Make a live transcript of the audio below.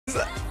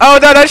Oh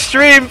no, not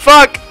stream.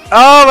 Fuck.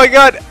 Oh my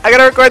god. I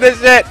gotta record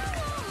this shit.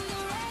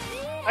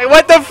 Like,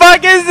 what the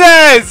fuck is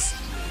this?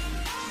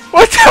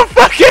 What the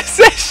fuck is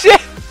this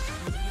shit?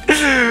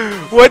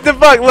 What the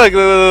fuck? Look,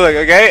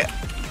 okay?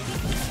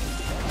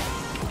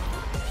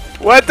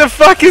 What the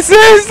fuck is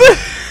this?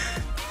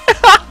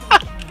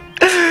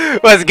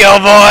 Let's go,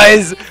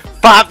 boys!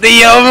 Pop the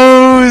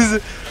Yomus!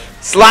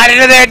 Slide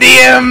into their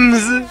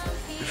DMs!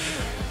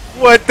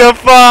 What the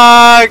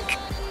fuck?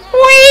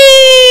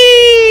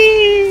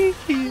 Whee!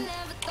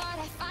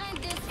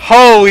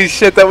 Holy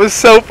shit, that was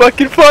so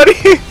fucking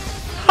funny!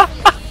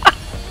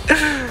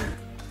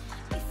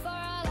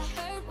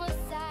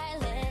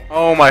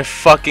 Oh my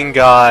fucking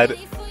god.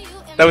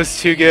 That was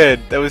too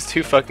good. That was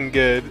too fucking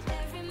good.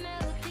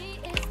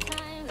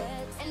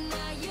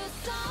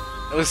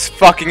 That was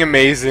fucking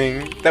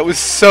amazing. That was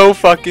so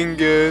fucking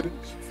good.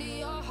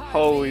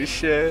 Holy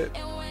shit.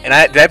 And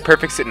did I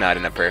perfect it? No, I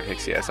didn't have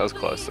perfects. Yes, I was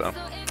close though.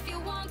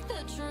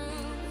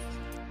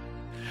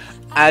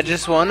 I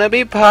just wanna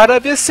be part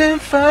of your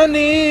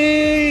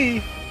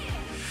symphony.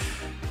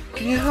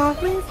 Can you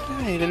hold me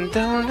tight and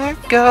don't let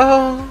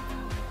go?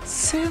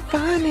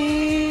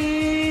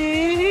 Symphony.